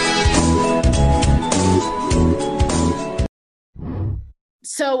men.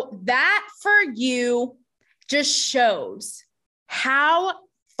 So that for you just shows how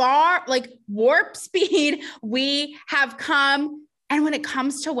far, warp speed we have come. And when it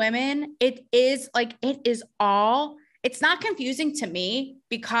comes to women, it's not confusing to me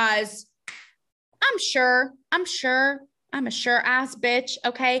because I'm a sure ass bitch.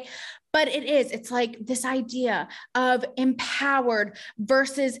 Okay. But it's like this idea of empowered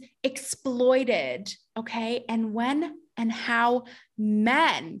versus exploited. Okay. And when and how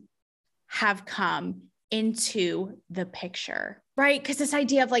men have come into the picture, right? Because this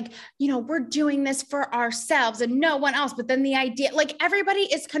idea of we're doing this for ourselves and no one else. But then the idea, everybody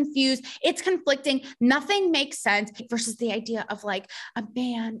is confused. It's conflicting. Nothing makes sense versus the idea of a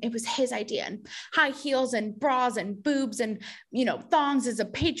man, it was his idea and high heels and bras and boobs and, thongs is a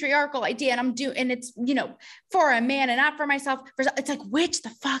patriarchal idea. And it's, for a man and not for myself. It's which the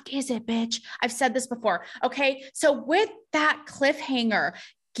fuck is it, bitch? I've said this before. Okay. So with that cliffhanger,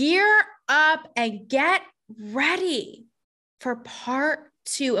 gear up and get ready for part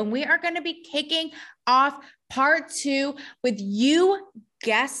 2. And we are going to be kicking off part 2 with, you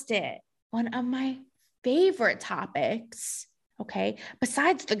guessed it, one of my favorite topics, okay,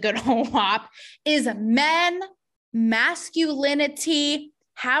 besides the good old WAP, is men, masculinity.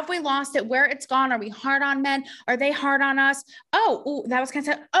 Have we lost it? Where it's gone? Are we hard on men? Are they hard on us? That was kind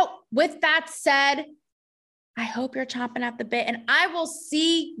of, with that said, I hope you're chomping at the bit and I will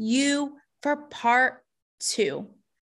see you for part 2.